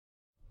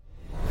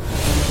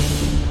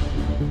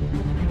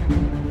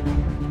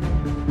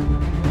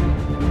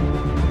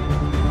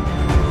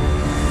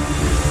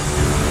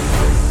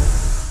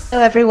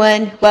Hello,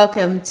 everyone.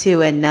 Welcome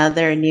to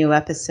another new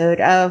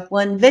episode of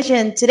One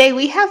Vision. Today,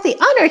 we have the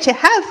honor to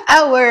have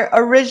our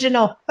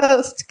original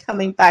host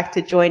coming back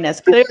to join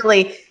us.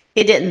 Clearly,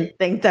 he didn't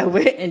think that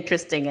we're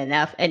interesting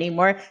enough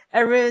anymore.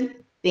 Arun,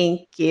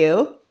 thank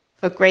you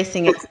for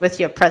gracing us with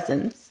your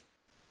presence.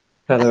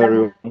 Hello,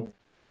 everyone.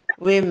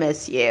 We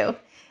miss you.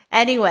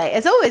 Anyway,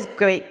 it's always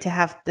great to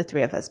have the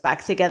three of us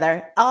back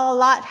together. A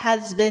lot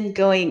has been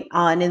going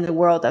on in the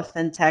world of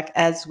fintech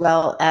as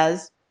well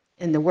as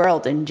in the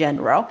world in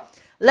general.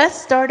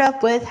 Let's start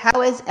up with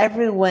how is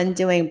everyone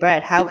doing,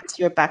 Brett? How is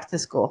your back to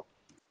school?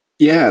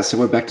 Yeah, so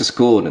we're back to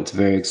school, and it's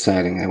very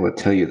exciting. I will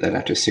tell you that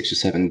after 6 or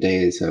 7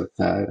 days of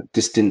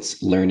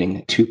distance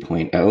learning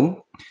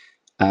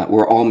 2.0,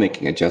 we're all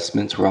making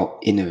adjustments. We're all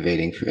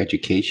innovating for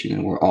education,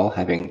 and we're all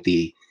having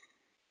the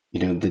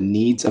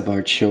needs of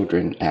our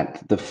children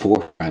at the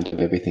forefront of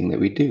everything that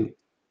we do.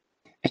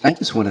 And I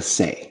just want to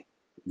say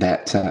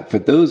that for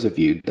those of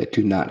you that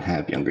do not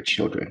have younger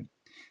children,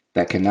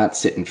 that cannot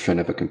sit in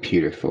front of a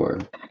computer for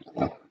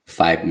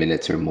 5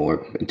 minutes or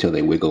more until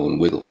they wiggle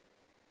and wiggle,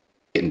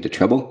 get into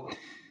trouble,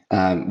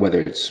 whether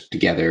it's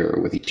together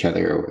or with each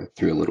other or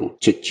through a little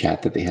chit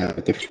chat that they have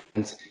with their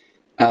friends.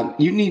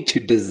 You need to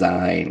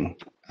design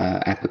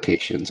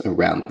applications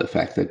around the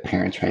fact that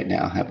parents right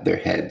now have their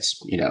heads,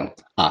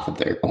 off of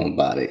their own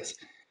bodies.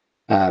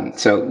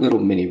 So, little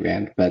mini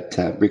rant, but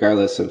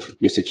regardless of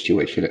your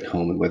situation at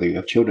home and whether you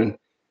have children,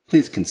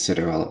 please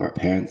consider all of our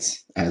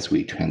parents as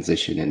we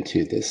transition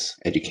into this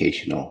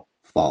educational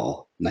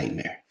fall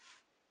nightmare.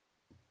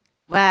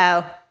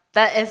 Wow,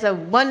 that is a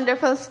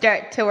wonderful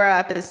start to our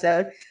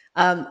episode.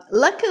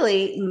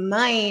 Luckily,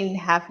 mine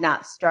have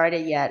not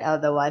started yet,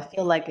 although I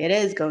feel like it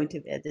is going to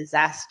be a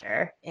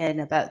disaster in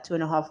about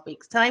 2.5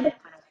 weeks' time.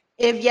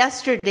 If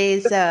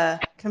yesterday's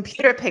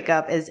computer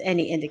pickup is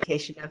any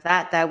indication of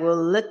that, that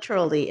will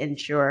literally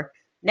ensure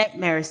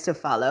nightmares to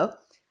follow.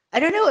 I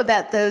don't know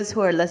about those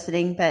who are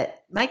listening,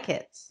 but my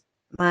kids,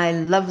 my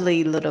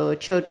lovely little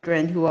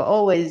children who are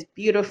always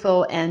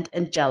beautiful and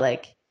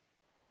angelic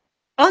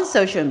on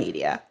social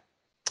media,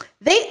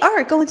 they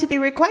are going to be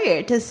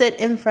required to sit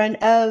in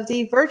front of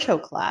the virtual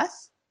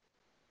class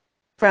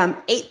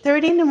from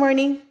 8:30 in the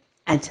morning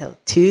until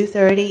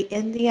 2:30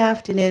 in the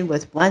afternoon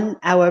with 1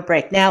 hour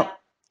break. Now,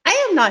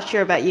 I am not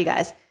sure about you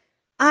guys.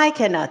 I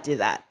cannot do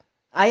that.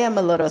 I am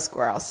a little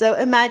squirrel. So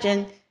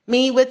imagine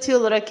me with two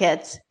little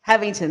kids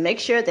having to make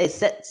sure they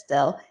sit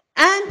still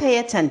and pay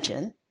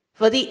attention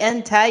for the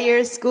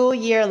entire school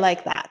year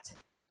like that.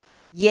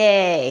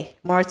 Yay.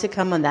 More to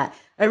come on that.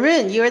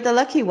 Arun, you're the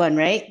lucky one,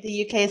 right?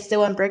 The UK is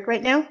still on break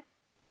right now?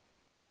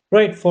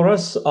 Right. For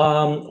us,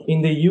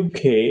 in the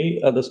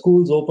UK, the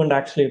schools opened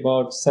actually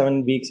about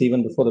 7 weeks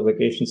even before the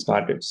vacation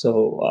started.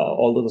 So,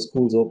 although the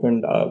schools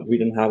opened, we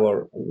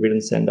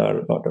didn't send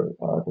our daughter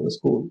to the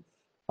school.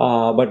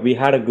 But we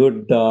had a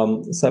good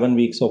 7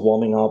 weeks of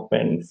warming up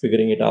and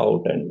figuring it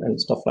out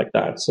and stuff like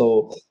that.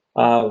 So,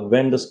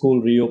 when the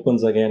school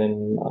reopens again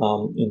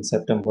in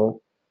September,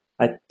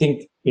 I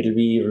think it'll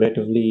be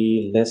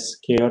relatively less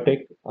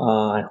chaotic.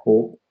 I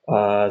hope.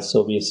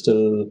 So we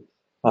still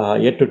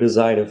yet to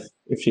decide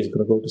if she's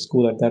going to go to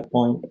school at that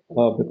point,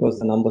 because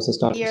the numbers are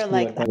starting Year school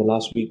like at that. the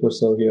last week or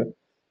so here,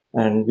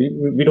 and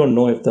we don't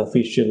know if the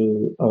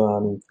official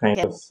kind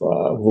Yeah.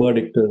 of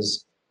verdict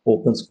is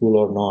open school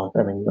or not.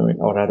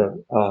 Or rather,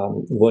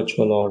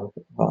 virtual or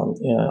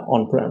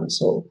on-prem.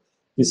 So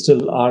we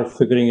still are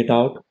figuring it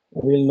out.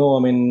 We'll know.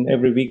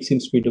 Every week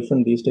seems to be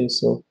different these days,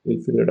 so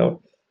we'll figure it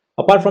out.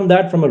 Apart from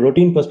that, from a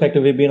routine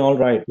perspective, we've been all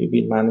right. We've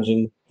been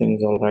managing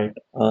things all right.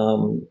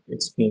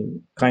 It's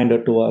been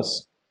kinder to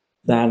us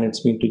than it's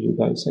been to you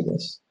guys, I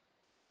guess.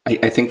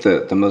 I think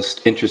the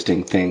most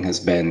interesting thing has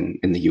been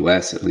in the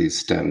US, at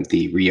least,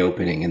 the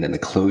reopening and then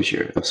the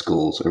closure of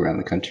schools around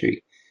the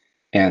country.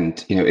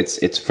 And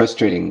it's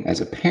frustrating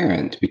as a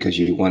parent because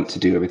you want to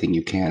do everything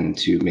you can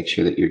to make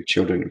sure that your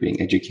children are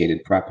being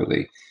educated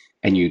properly,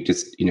 and you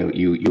just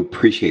you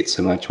appreciate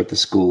so much what the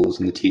schools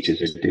and the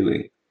teachers are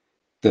doing.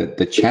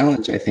 The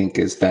challenge, I think,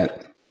 is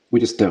that we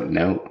just don't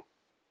know,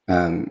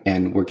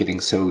 and we're getting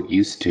so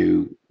used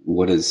to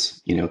what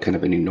is kind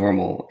of a new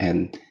normal,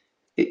 and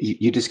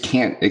you just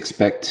can't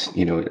expect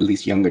at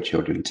least younger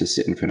children to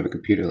sit in front of a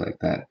computer like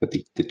that. But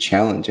the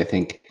challenge, I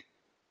think,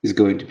 is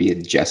going to be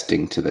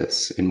adjusting to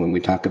this. And when we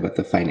talk about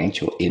the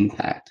financial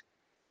impact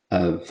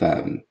of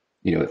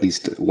at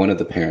least one of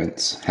the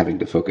parents having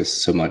to focus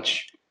so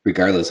much,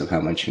 regardless of how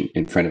much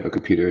in front of a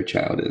computer a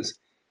child is,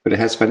 but it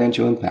has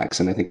financial impacts,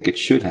 and I think it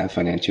should have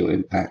financial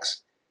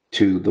impacts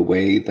to the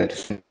way that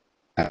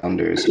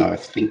founders are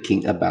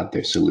thinking about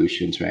their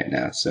solutions right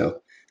now.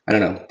 So I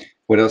don't know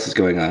what else is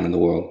going on in the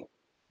world.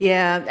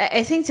 Yeah,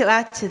 I think to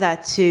add to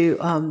that too,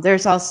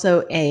 there's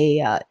also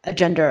a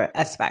gender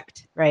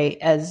aspect, right?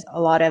 As a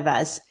lot of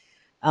us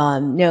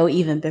know,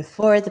 even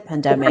before the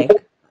pandemic,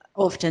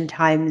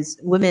 oftentimes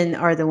women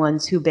are the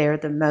ones who bear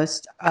the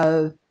most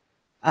of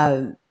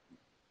um,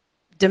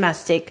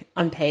 domestic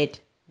unpaid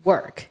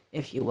work,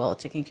 if you will,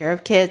 taking care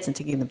of kids and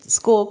taking them to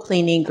school,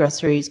 cleaning,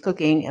 groceries,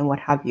 cooking, and what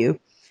have you.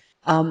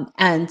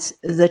 And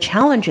the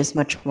challenge is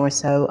much more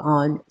so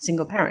on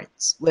single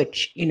parents,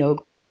 which,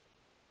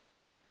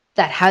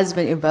 that has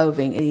been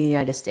evolving in the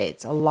United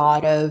States. A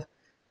lot of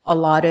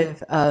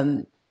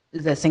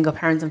the single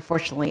parents,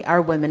 unfortunately,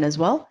 are women as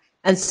well.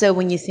 And so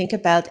when you think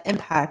about the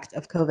impact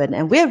of COVID,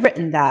 and we have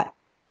written that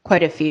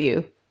quite a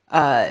few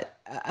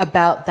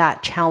about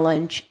that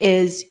challenge,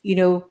 is,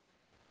 do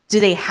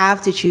they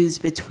have to choose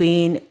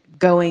between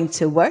going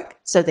to work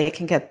so they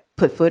can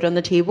put food on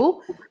the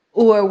table,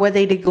 or what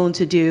are they going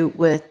to do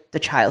with the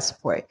child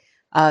support?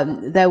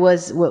 That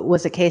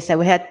was a case that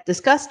we had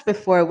discussed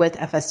before with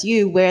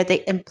FSU, where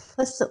they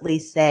implicitly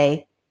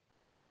say,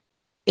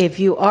 if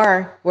you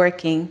are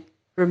working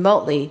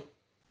remotely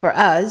for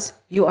us,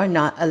 you are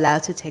not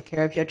allowed to take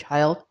care of your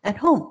child at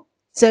home.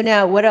 So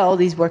now what are all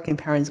these working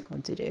parents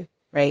going to do,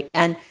 right?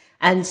 And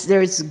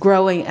there's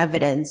growing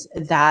evidence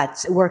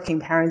that working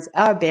parents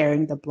are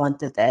bearing the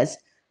brunt of this,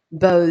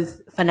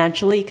 both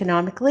financially,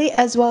 economically,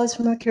 as well as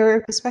from a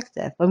career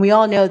perspective. And we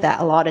all know that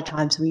a lot of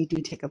times when you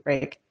do take a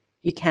break,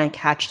 you can't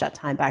catch that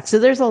time back. So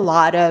there's a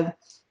lot of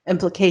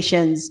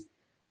implications,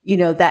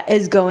 that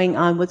is going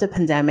on with the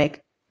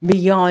pandemic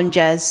beyond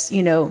just,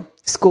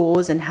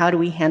 schools and how do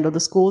we handle the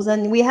schools.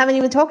 And we haven't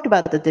even talked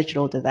about the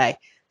digital divide,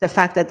 the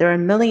fact that there are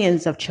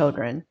millions of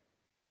children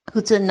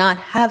who do not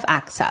have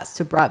access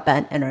to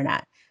broadband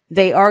internet.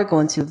 They are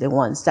going to be the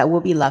ones that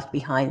will be left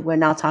behind. We're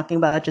not talking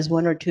about just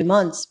 1 or 2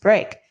 months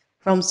break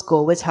from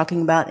school. We're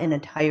talking about an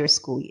entire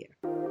school year.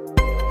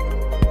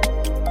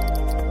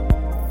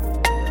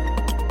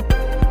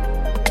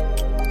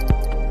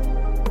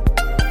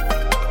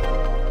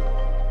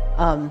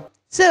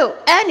 So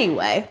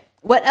anyway,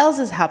 what else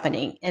is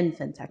happening in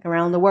fintech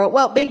around the world?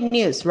 Well, big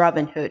news,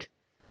 Robinhood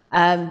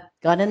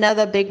got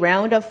another big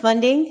round of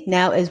funding,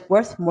 now is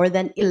worth more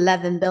than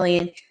 11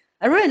 billion.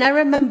 Arun, I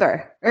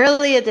remember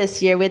earlier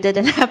this year, we did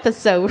an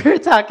episode, we were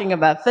talking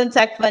about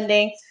fintech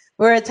funding.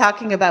 We were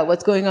talking about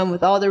what's going on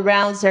with all the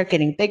rounds. They're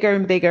getting bigger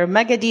and bigger,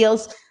 mega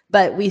deals,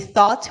 but we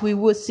thought we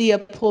would see a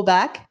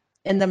pullback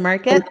in the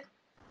market.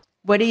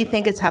 What do you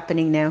think is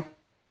happening now?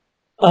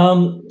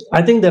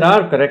 I think there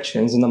are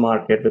corrections in the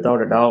market,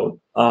 without a doubt.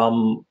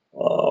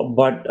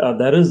 But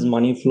there is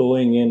money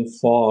flowing in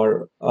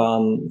for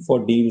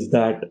deals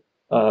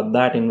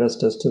that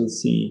investors still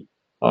see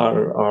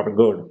are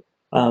good.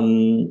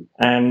 And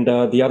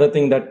the other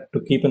thing that to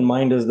keep in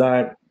mind is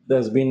that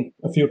there's been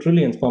a few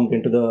trillions pumped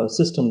into the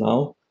system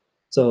now,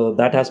 so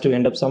that has to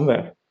end up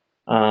somewhere.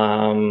 So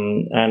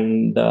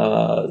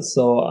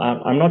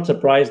I'm not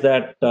surprised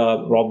that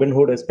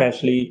Robinhood,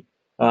 especially.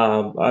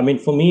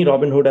 For me,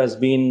 Robinhood has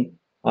been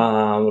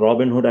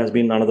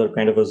another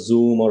kind of a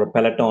Zoom or a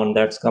Peloton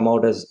that's come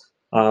out as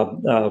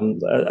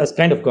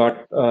kind of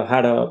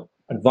had a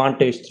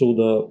advantage through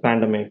the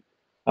pandemic,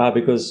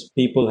 because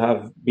people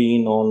have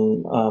been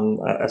on,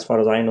 as far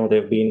as I know,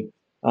 they've been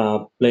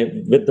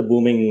play with the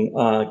booming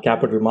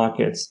capital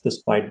markets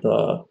despite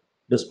all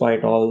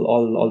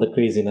the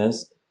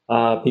craziness.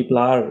 People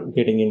are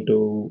getting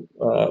into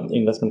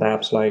investment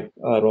apps like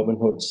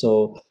Robinhood.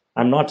 So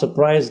I'm not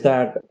surprised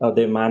that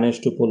they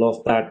managed to pull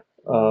off that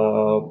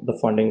the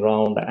funding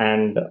round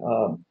and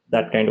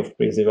that kind of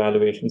crazy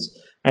valuations.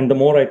 And the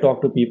more I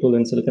talk to people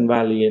in Silicon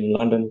Valley, in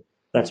London,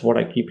 that's what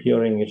I keep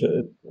hearing.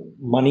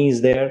 Money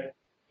is there.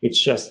 It's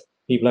just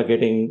people are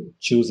getting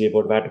choosy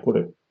about where to put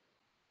it.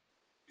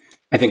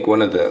 I think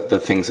one of the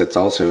things that's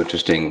also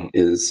interesting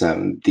is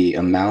the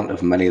amount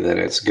of money that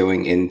is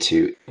going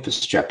into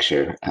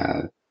infrastructure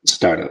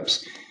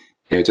startups.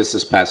 Just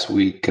this past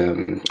week,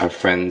 our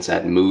friends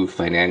at Move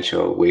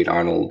Financial, Wade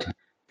Arnold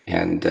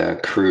and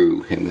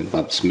crew, him and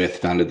Bob Smith,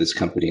 founded this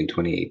company in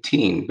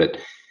 2018. But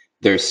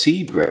their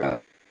seed round,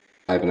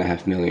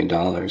 $5.5 million,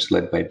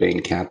 led by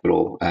Bain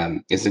Capital,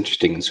 is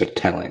interesting and sort of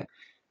telling.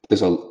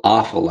 There's an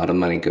awful lot of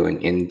money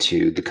going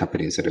into the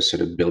companies that are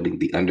sort of building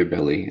the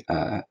underbelly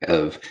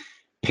of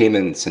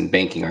payments and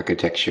banking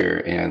architecture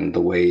and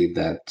the way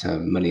that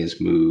money is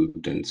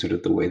moved and sort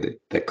of the way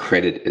that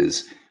credit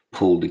is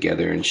pulled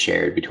together and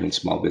shared between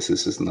small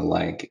businesses and the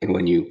like. And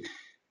when you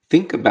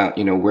think about,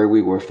 where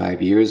we were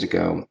 5 years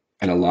ago,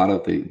 and a lot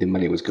of the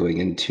money was going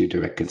into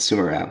direct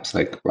consumer apps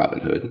like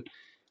Robinhood,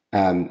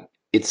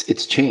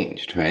 it's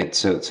changed, right?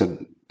 So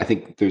I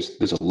think there's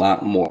a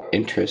lot more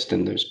interest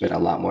and there's been a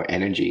lot more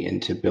energy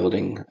into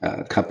building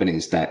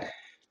companies that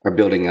are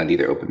building on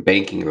either open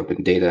banking or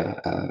open data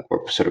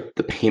or sort of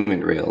the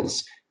payment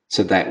rails,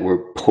 so that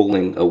we're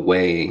pulling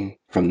away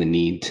from the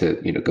need to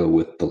go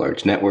with the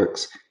large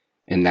networks.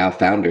 And now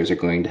founders are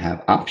going to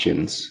have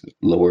options,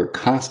 lower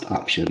cost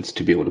options,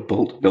 to be able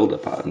to build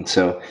upon.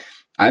 So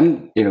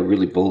I'm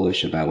really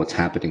bullish about what's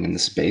happening in the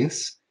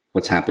space,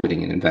 what's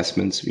happening in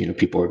investments.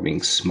 People are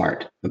being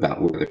smart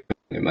about where they're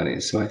putting their money.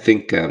 So I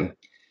think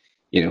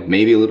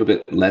maybe a little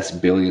bit less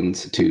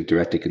billions to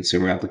direct to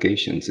consumer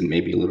applications and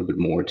maybe a little bit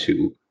more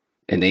to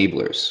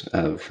enablers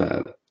of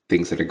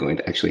things that are going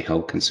to actually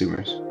help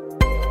consumers.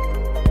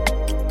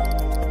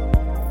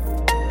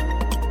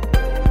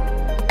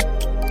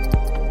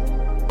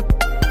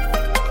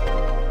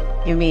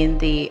 You mean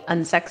the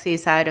unsexy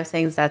side of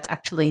things that's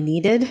actually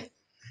needed?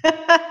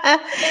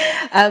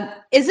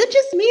 Is it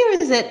just me,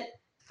 or is it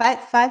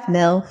 5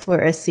 mil for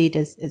a seed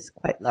is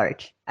quite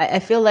large? I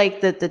feel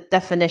like the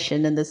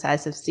definition and the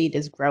size of seed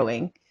is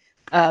growing,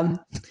 the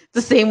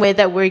same way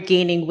that we're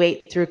gaining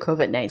weight through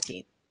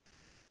COVID-19.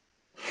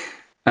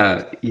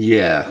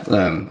 Yeah,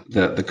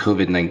 the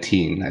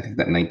COVID-19. I think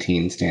that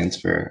 19 stands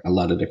for a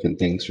lot of different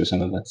things for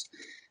some of us.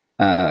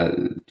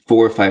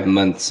 4 or 5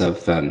 months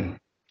of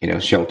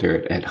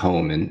shelter at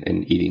home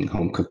and eating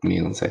home cooked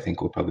meals, I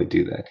think will probably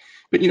do that.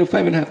 But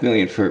 5.5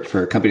 million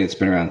for a company that's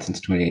been around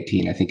since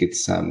 2018, I think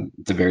it's a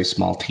very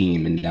small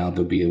team, and now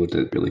they'll be able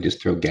to really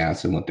just throw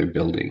gas in what they're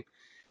building.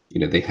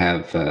 They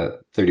have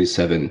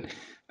 37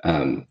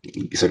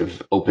 sort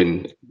of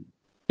open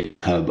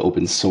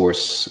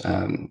source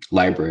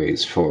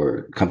libraries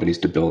for companies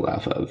to build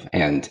off of,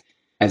 and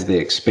as they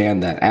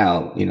expand that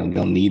out,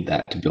 they'll need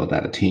that to build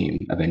out a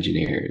team of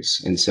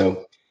engineers. And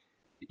so,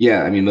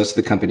 yeah, I mean, most of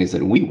the companies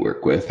that we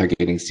work with are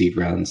getting seed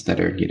rounds that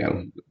are,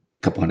 a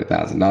couple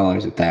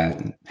 $100,000 at that,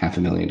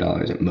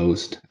 $500,000 at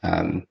most.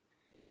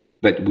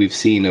 But we've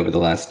seen over the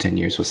last 10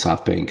 years with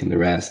SoftBank and the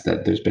rest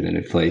that there's been an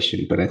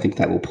inflation, but I think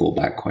that will pull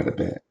back quite a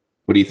bit.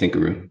 What do you think,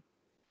 Arun?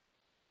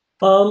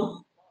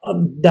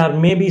 There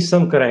may be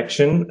some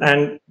correction,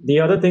 and the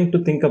other thing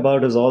to think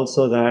about is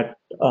also that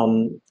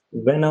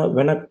when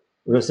a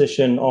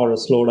recession or a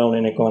slowdown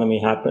in economy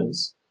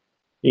happens,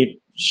 it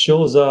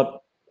shows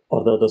up,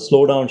 or the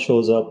slowdown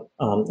shows up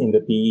in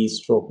the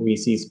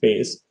PE/VC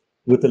space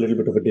with a little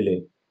bit of a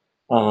delay.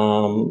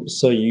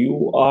 So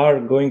you are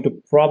going to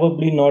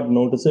probably not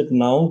notice it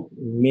now,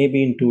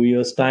 maybe in 2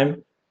 years'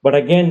 time. But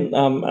again,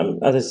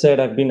 as I said,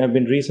 I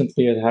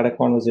had a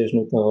conversation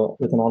with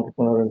an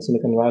entrepreneur in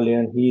Silicon Valley,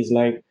 and he's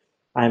like,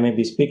 I may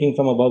be speaking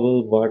from a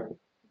bubble, but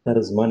there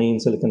is money in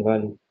Silicon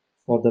Valley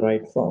for the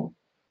right firm.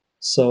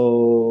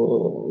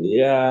 So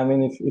yeah, I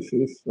mean,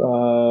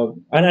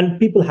 and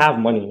people have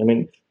money. I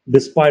mean,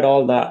 despite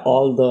all the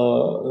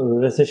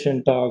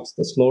recession talks,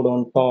 the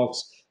slowdown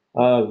talks,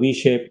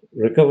 V-shaped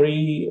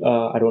recovery,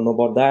 I don't know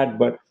about that,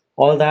 but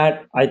all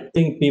that, I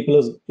think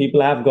people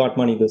have got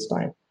money this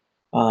time,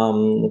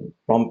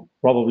 from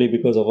probably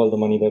because of all the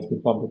money that's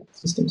been pumped into the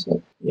system. So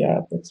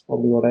yeah, that's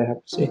probably what I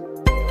have to say.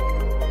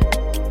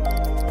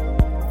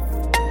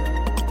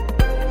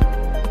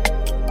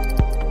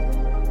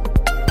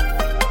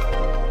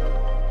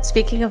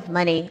 Speaking of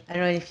money, I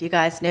don't know if you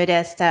guys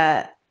noticed,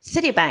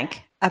 Citibank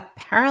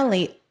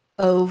apparently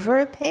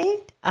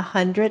overpaid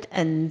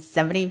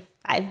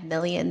 $175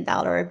 million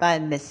by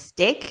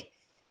mistake.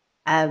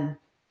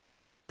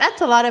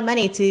 That's a lot of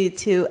money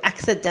to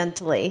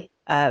accidentally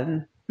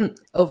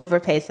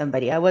overpay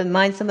somebody. I wouldn't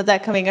mind some of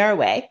that coming our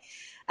way.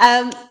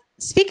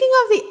 Speaking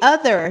of the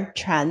other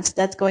trends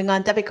that's going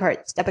on, debit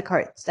cards. I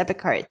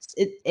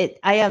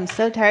am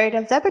so tired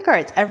of debit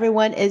cards.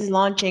 Everyone is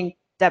launching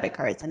debit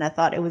cards, and I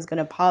thought it was going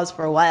to pause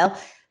for a while,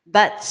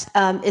 but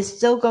it's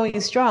still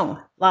going strong.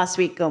 Last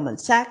week, Goldman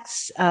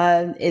Sachs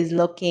is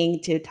looking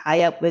to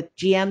tie up with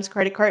GM's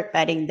credit card,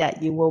 betting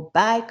that you will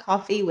buy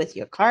coffee with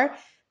your car.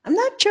 I'm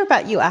not sure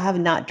about you. I have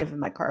not driven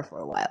my car for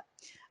a while.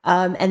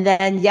 And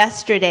then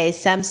yesterday,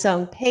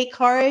 Samsung Pay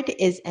Card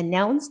is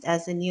announced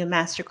as a new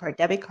MasterCard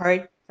debit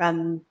card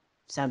from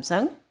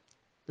Samsung,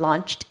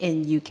 launched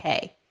in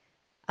UK.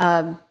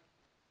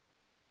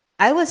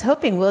 I was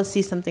hoping we'll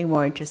see something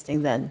more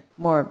interesting than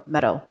more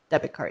metal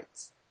debit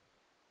cards.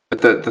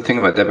 But the thing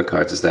about debit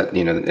cards is that,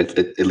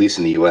 at least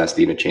in the US,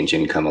 the interchange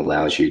income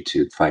allows you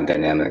to find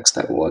dynamics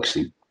that will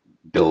actually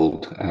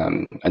build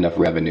enough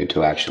revenue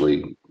to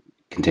actually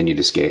continue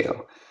to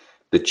scale.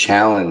 The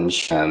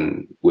challenge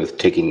with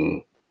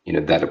taking,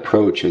 that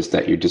approach is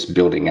that you're just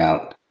building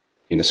out,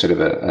 sort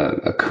of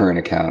a current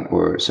account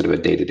or sort of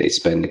a day-to-day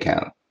spend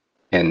account.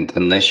 And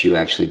unless you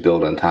actually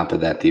build on top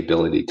of that the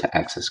ability to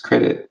access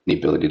credit, the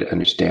ability to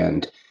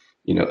understand,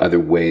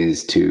 other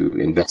ways to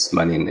invest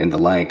money and the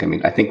like. I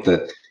mean, I think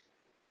that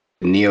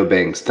the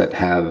neobanks that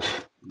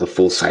have the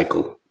full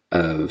cycle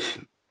of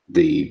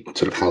the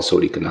sort of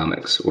household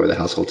economics or the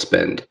household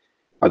spend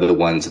are the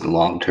ones in the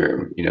long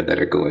term, that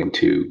are going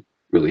to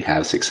really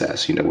have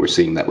success. We're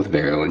seeing that with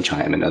Vero and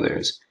Chime and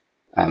others.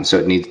 So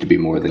it needs to be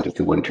more than just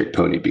a one-trick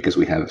pony, because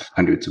we have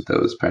hundreds of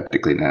those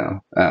practically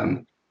now.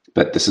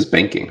 But this is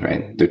banking,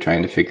 right? They're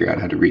trying to figure out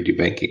how to redo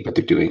banking, but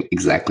they're doing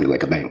exactly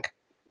like a bank.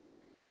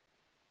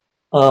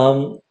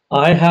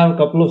 I have a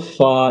couple of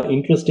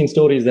interesting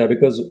stories there,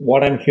 because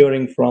what I'm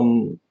hearing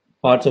from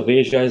parts of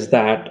Asia is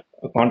that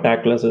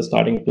contactless is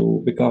starting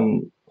to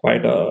become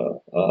quite a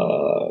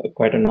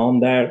norm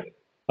there.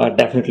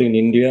 Definitely in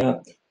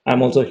India.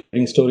 I'm also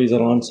hearing stories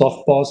around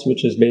SoftPOS,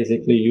 which is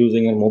basically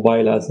using a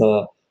mobile as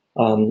a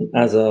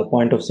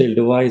point of sale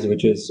device,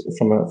 which is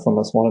from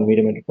a small and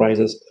medium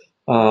enterprises.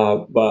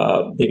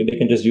 They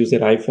can just use their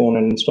iPhone,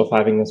 and instead of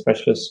having a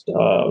specialist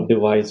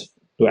device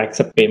to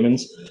accept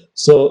payments.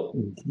 So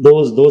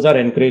those are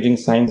encouraging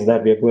signs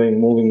that we are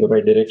moving the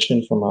right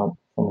direction from an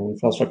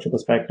infrastructure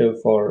perspective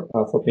for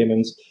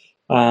payments.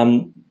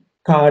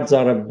 Cards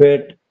are a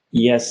bit,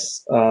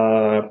 yes,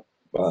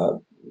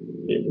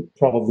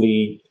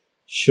 probably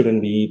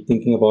shouldn't be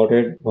thinking about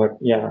it. But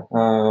yeah,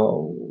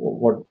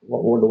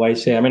 what do I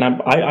say? I mean,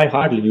 I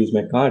hardly use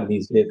my card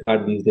these days. I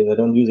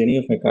don't use any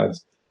of my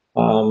cards.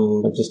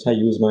 I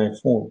use my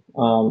phone.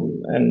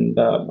 And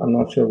I'm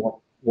not sure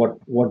what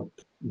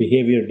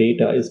behavior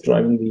data is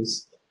driving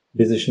these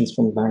decisions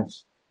from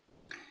banks.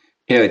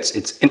 Yeah,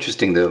 it's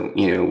interesting though.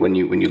 When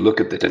you look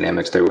at the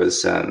dynamics, there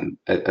was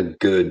a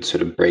good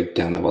sort of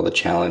breakdown of all the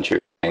challenger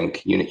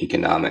bank unit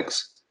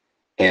economics,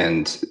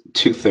 and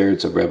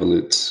 2/3 of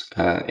Revolut's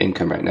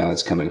income right now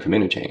is coming from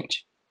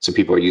interchange. So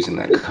people are using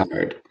that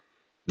card.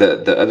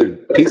 The other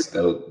piece,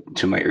 though,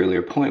 to my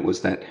earlier point,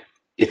 was that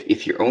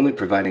if you're only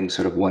providing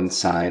sort of one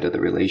side of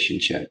the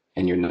relationship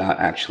and you're not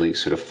actually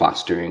sort of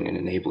fostering and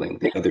enabling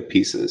the other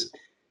pieces,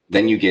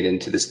 then you get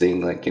into this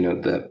thing like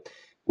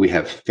we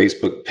have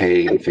Facebook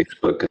Pay and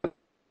Facebook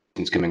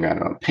things coming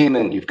around on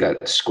payment. You've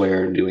got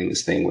Square doing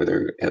this thing where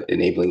they're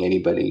enabling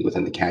anybody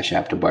within the Cash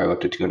App to borrow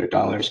up to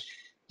 $200.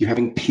 You're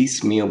having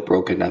piecemeal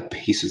broken up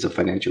pieces of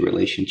financial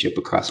relationship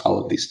across all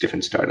of these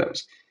different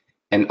startups.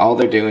 And all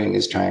they're doing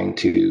is trying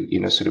to,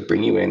 sort of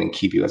bring you in and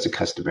keep you as a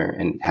customer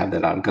and have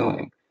that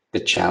ongoing.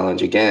 The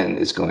challenge again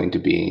is going to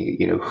be,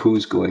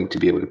 who's going to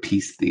be able to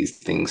piece these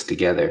things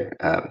together.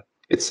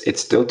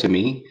 It's still, to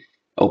me,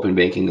 open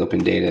banking,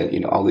 open data,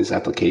 all these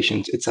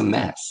applications, it's a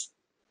mess.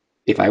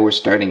 If I were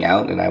starting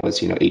out and I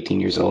was, 18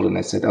 years old and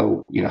I said,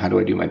 oh, how do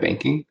I do my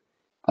banking?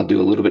 I'll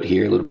do a little bit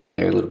here, a little bit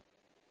there, a little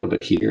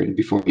bit here. And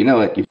before you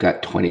know it, you've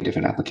got 20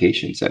 different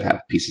applications that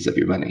have pieces of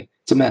your money.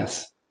 It's a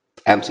mess.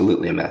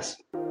 Absolutely a mess.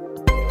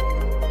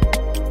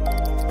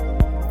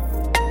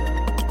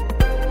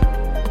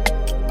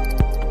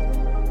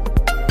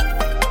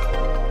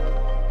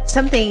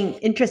 Something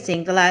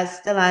interesting the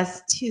last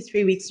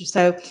 2-3 weeks or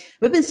so,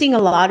 we've been seeing a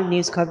lot of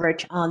news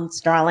coverage on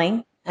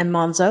Starling and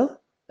Monzo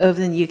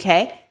over in the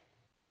UK.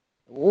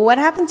 What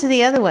happened to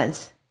the other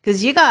ones?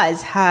 Because you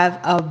guys have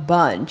a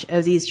bunch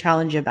of these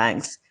challenger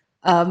banks.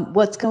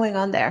 What's going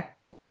on there?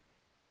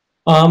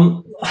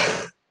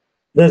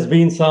 There's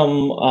been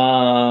some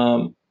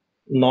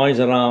noise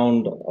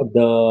around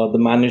the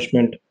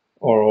management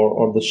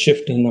or the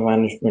shift in the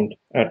management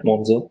at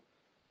Monzo.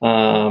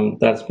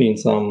 That's been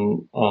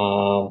some.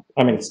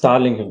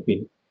 Starling have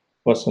been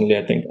personally.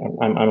 I think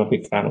I'm a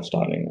big fan of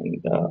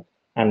Starling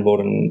and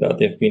Boden.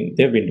 They've been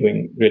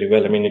doing really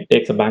well. I mean, it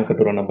takes a banker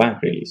to run a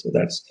bank, really. So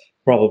that's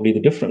probably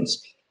the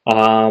difference.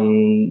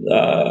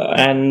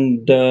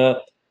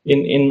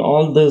 In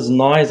all this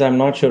noise, I'm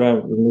not sure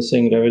I'm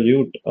missing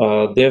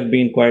Revolut. They've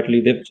been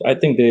quietly. I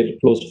think they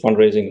closed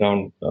fundraising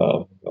round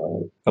a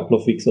couple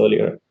of weeks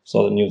earlier.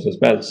 Saw the news as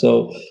well.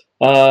 So.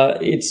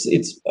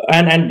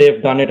 And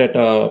they've done it at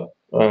a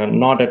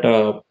not at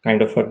a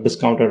kind of a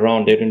discounted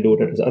round. They didn't do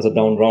it as a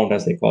down round,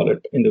 as they call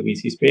it in the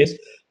VC space.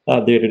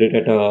 They did it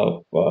at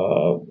a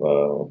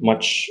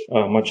much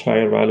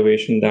higher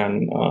valuation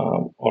than,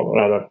 or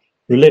rather,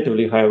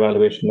 relatively higher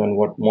valuation than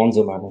what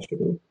Monzo managed to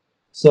do.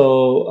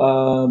 So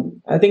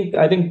I think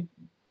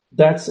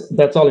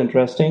that's all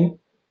interesting.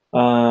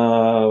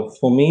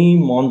 For me,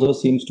 Monzo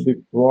seems to be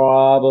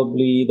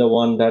probably the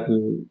one that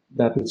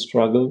will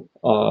struggle.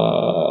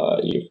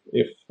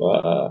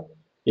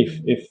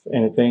 If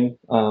anything,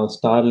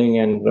 Starling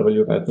and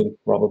Revolut, I think,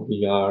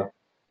 probably are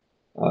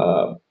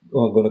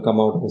going to come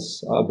out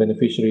as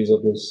beneficiaries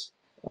of this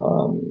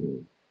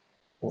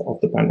of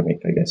the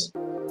pandemic, I guess.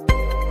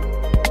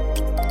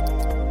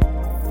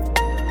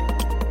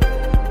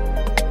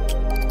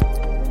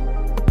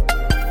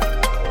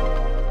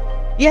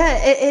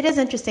 Yeah, it is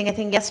interesting. I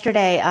think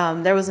yesterday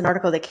there was an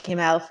article that came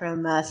out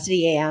from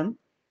City AM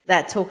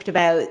that talked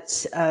about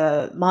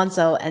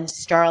Monzo and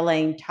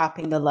Starling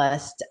topping the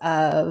list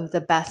of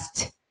the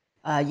best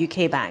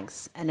UK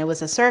banks. And it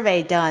was a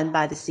survey done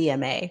by the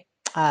CMA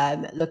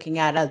looking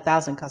at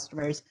 1,000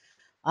 customers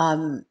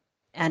and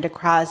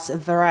across a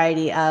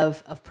variety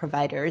of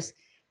providers.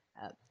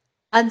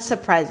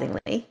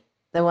 Unsurprisingly,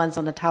 the ones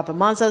on the top of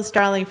Monzo,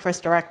 Starling,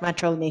 First Direct,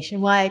 Metro,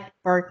 Nationwide,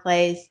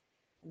 Barclays,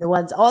 the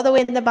ones all the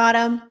way in the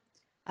bottom,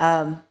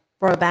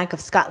 Royal Bank of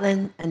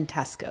Scotland and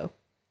Tesco.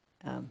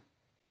 I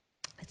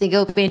think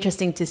it'll be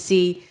interesting to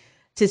see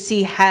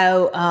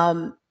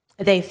how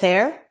they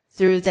fare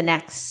through the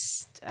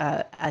next,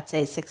 I'd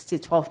say, 6 to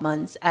 12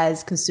 months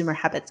as consumer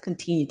habits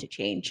continue to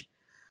change.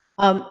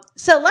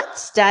 So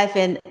let's dive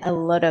in a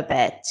little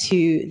bit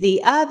to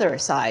the other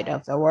side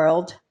of the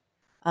world.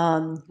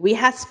 We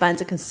have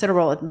spent a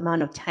considerable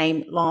amount of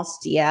time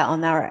last year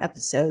on our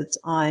episodes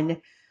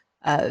on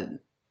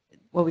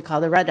what we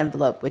call the red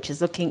envelope, which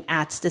is looking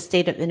at the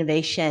state of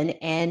innovation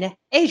in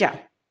Asia,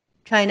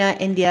 China,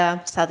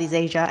 India, Southeast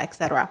Asia,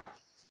 etc.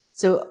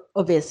 So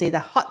obviously the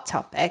hot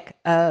topic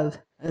of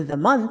the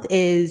month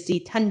is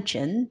the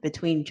tension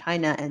between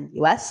China and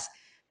the US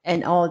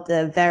and all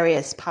the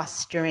various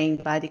posturing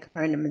by the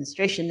current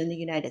administration in the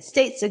United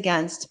States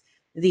against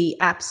the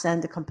apps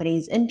and the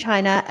companies in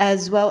China,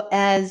 as well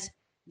as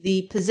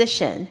the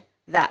position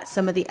that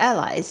some of the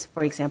allies,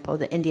 for example,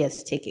 the India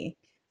is taking.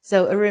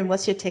 So Arun,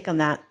 what's your take on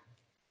that?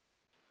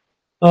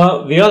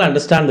 We all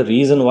understand the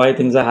reason why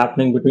things are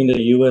happening between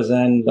the US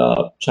and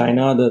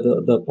China,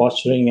 the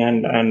posturing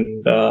and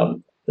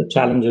the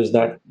challenges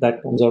that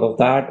comes out of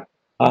that.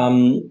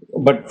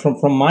 But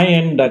from my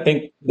end, I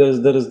think there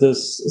is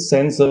this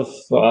sense of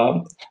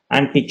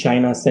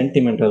anti-China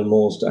sentiment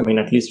almost. I mean,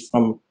 at least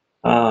from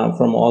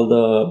all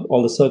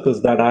the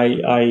circles that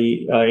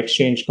I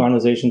exchange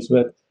conversations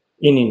with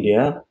in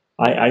India.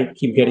 I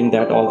keep getting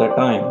that all the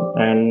time,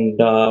 and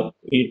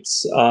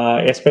it's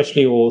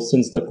especially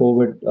since the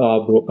COVID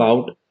broke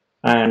out,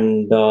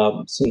 and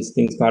since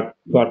things got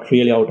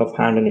really out of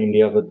hand in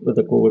India with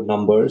the COVID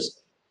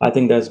numbers. I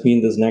think there's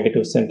been this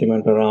negative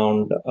sentiment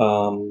around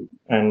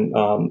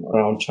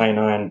around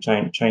China and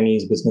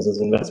Chinese businesses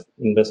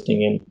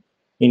investing in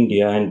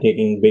India and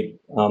taking big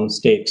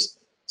stakes.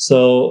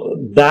 So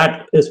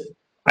that is,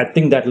 I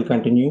think that will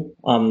continue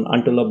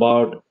until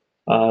about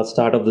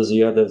start of this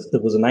year.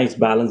 There was a nice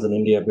balance in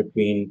India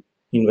between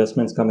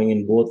investments coming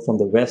in both from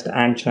the West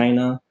and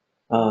China,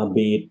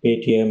 be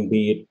it Paytm,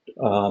 be it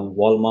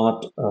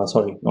Walmart,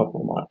 sorry, not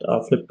Walmart,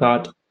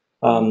 Flipkart.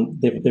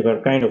 They were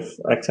kind of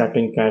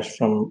accepting cash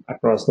from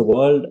across the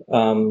world.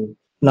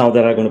 Now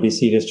there are going to be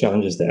serious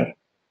challenges there.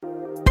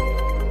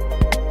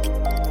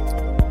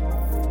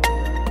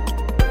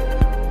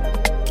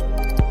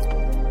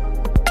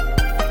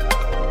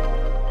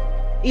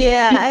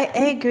 Yeah,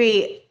 I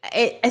agree.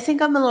 I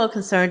think I'm a little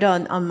concerned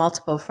on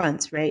multiple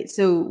fronts, right?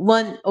 So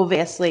one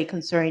obviously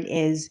concern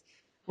is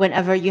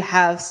whenever you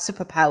have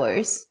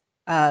superpowers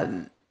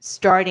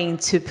starting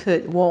to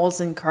put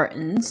walls and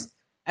curtains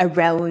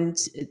around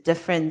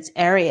different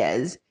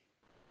areas,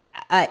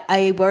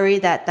 I worry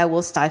that that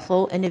will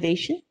stifle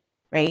innovation,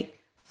 right?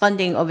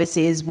 Funding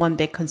obviously is one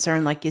big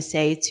concern, like you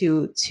say,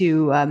 to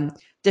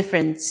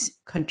different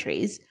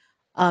countries.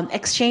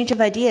 Exchange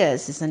of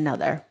ideas is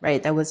another,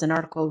 right? There was an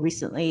article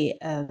recently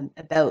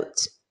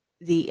about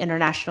the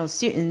international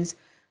students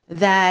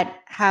that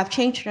have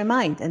changed their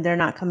mind and they're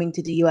not coming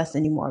to the US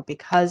anymore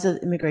because of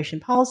immigration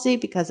policy,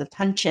 because of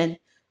tension.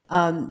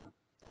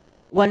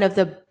 One of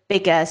the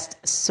biggest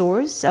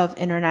source of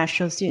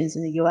international students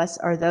in the US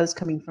are those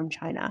coming from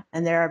China.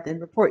 And there have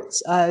been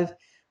reports of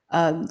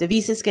the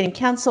visas getting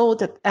canceled,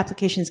 the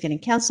applications getting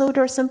canceled,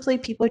 or simply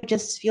people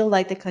just feel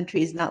like the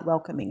country is not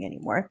welcoming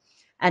anymore.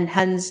 And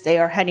hence they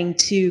are heading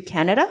to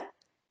Canada,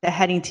 they're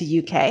heading to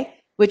UK,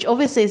 which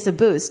obviously is a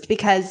boost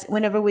because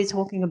whenever we're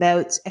talking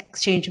about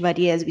exchange of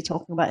ideas, we're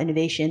talking about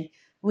innovation,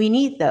 we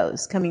need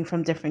those coming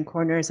from different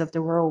corners of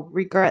the world,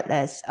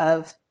 regardless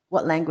of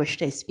what language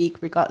they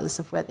speak, regardless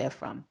of where they're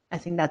from. I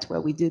think that's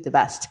where we do the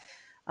best.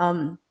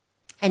 And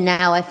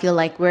now I feel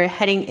like we're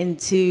heading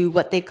into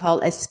what they call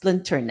a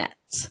splinter net,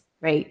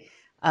 right?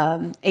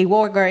 A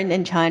war garden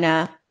in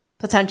China,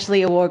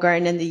 potentially a war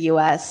garden in the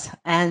US,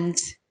 and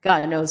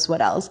God knows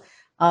what else.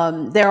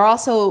 There are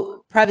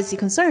also privacy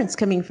concerns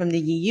coming from the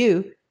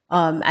EU.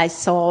 I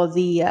saw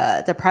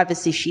the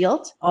privacy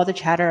shield, all the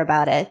chatter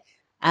about it,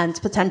 and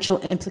potential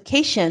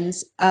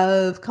implications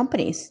of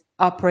companies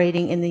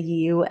operating in the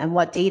EU and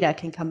what data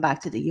can come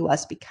back to the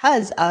US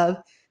because of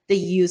the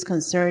EU's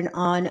concern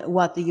on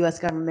what the US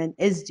government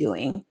is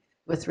doing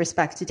with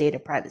respect to data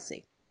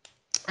privacy.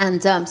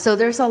 And so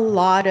there's a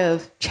lot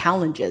of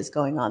challenges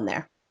going on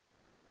there.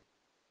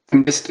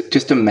 And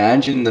just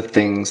imagine the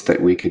things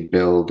that we could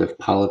build if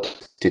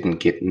politics didn't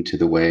get into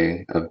the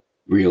way of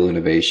real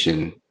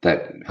innovation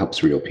that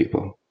helps real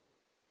people.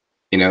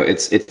 You know,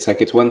 it's like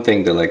it's one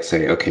thing to like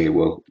say, okay,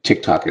 well,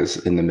 TikTok is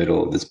in the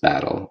middle of this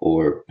battle,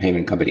 or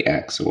payment company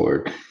X,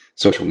 or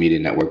social media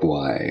network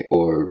Y,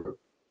 or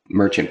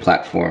merchant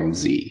platform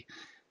Z.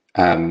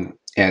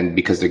 And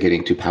because they're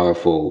getting too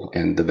powerful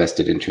and the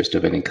vested interest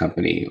of any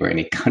company or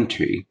any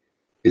country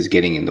is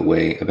getting in the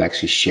way of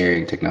actually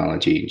sharing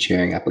technology and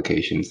sharing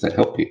applications that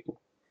help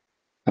people.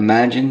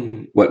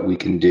 Imagine what we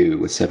can do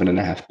with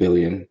 7.5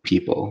 billion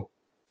people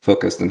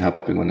focused on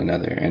helping one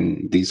another.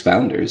 And these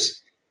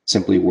founders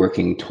simply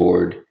working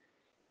toward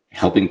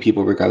helping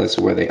people regardless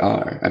of where they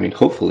are. I mean,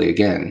 hopefully,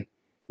 again,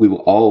 we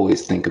will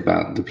always think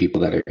about the people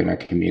that are in our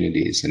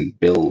communities and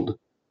build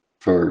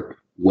for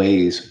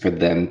ways for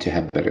them to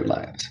have better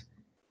lives.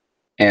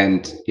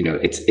 And, you know,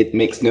 it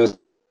makes no sense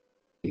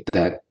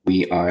that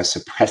we are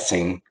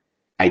suppressing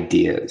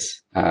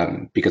ideas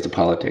because of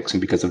politics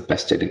and because of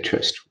vested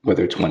interest,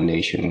 whether it's one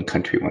nation, one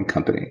country, one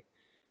company.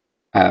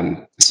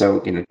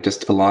 So, you know,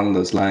 just along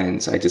those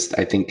lines, I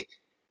think,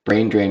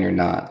 brain drain or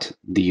not,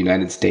 the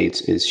United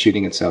States is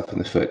shooting itself in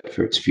the foot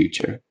for its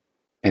future.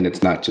 And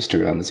it's not just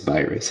around this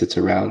virus; it's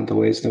around the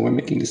ways that we're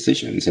making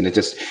decisions, and it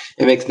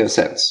makes no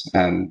sense.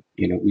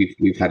 You know,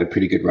 we've had a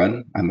pretty good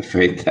run. I'm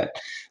afraid that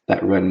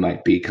that run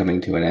might be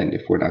coming to an end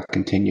if we're not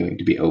continuing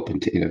to be open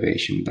to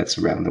innovation that's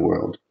around the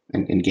world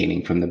and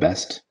gaining from the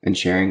best and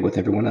sharing with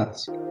everyone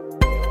else.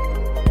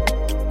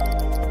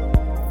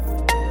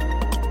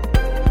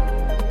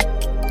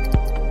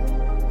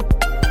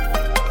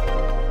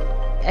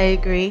 I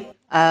agree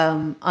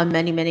on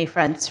many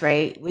fronts,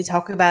 right? We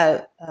talk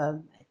about,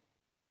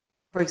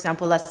 for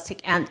example, let's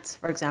take Ant,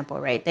 for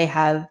example, right? They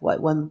have,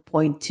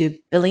 1.2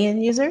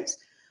 billion users.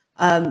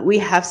 We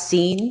have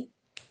seen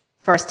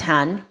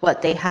firsthand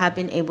what they have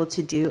been able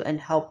to do and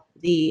help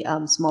the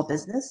small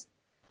business,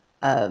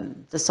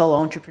 the solo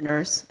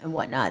entrepreneurs and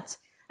whatnot.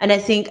 And I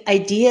think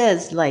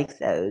ideas like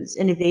those,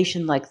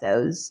 innovation like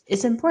those,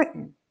 is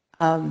important,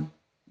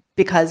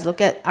 because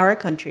look at our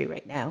country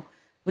right now.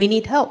 We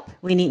need help.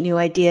 We need new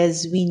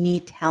ideas. We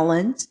need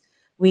talent.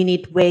 We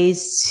need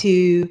ways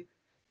to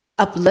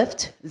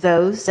uplift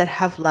those that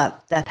have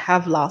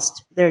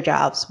lost their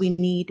jobs. We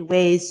need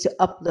ways to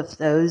uplift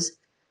those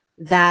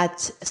that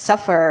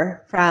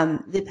suffer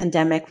from the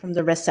pandemic, from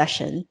the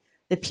recession,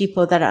 the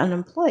people that are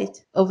unemployed.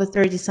 Over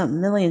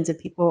 30-something millions of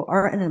people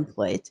are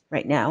unemployed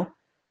right now.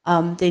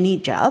 They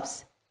need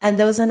jobs, and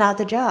those are not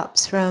the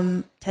jobs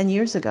from 10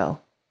 years ago.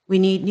 We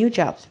need new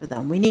jobs for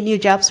them. We need new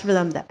jobs for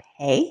them that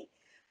pay.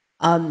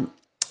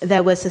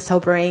 That was a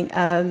sobering,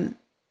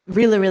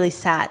 really, really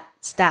sad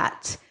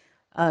stat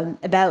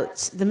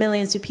about the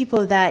millions of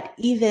people that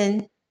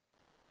even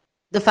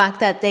the fact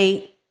that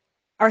they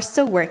are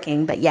still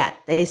working, but yet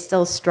they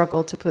still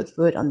struggle to put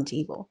food on the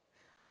table.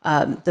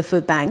 The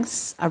food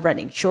banks are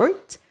running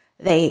short.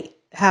 They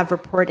have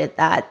reported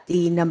that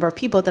the number of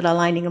people that are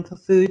lining up for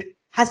food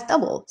has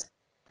doubled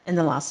in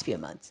the last few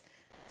months.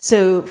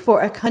 So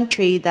for a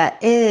country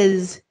that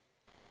is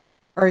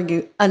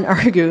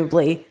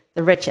unarguably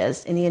the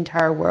richest in the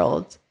entire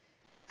world,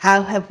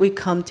 how have we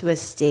come to a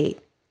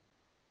state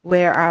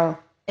where our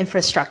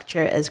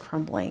infrastructure is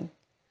crumbling,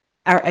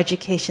 our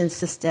education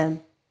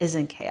system is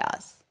in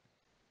chaos,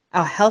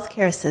 our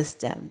healthcare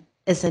system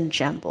is in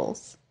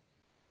shambles,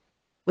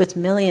 with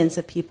millions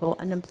of people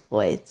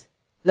unemployed,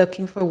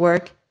 looking for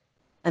work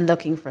and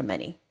looking for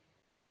money?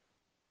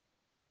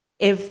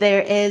 If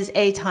there is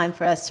a time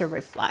for us to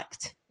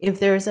reflect, if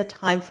there is a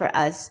time for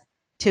us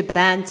to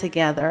band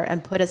together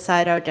and put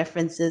aside our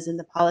differences in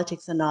the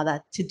politics and all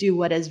that to do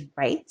what is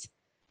right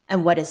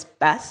and what is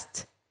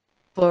best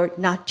for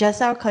not just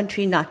our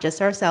country, not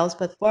just ourselves,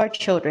 but for our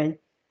children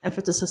and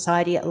for the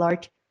society at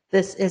large,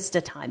 this is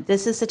the time.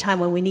 This is the time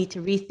when we need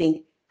to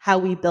rethink how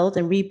we build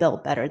and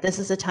rebuild better. This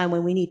is the time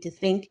when we need to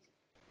think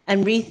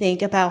and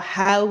rethink about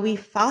how we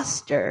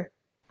foster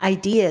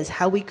ideas,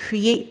 how we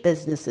create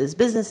businesses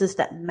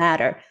that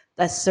matter,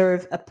 that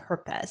serve a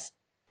purpose,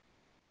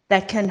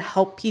 that can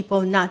help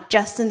people not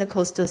just in the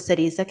coastal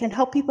cities, that can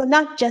help people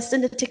not just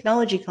in the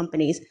technology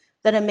companies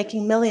that are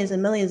making millions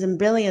and millions and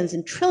billions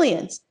and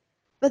trillions,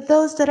 but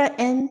those that are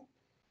in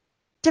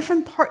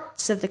different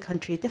parts of the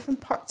country,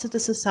 different parts of the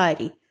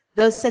society,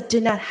 those that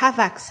do not have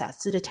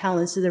access to the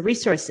talents, to the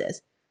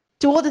resources,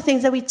 to all the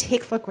things that we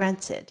take for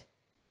granted.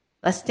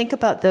 Let's think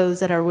about those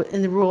that are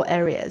in the rural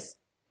areas.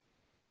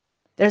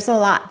 There's a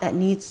lot that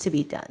needs to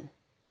be done,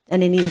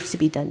 and it needs to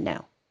be done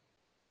now.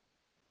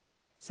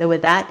 So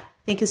with that,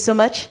 thank you so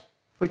much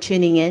for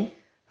tuning in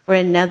for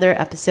another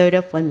episode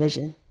of One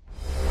Vision.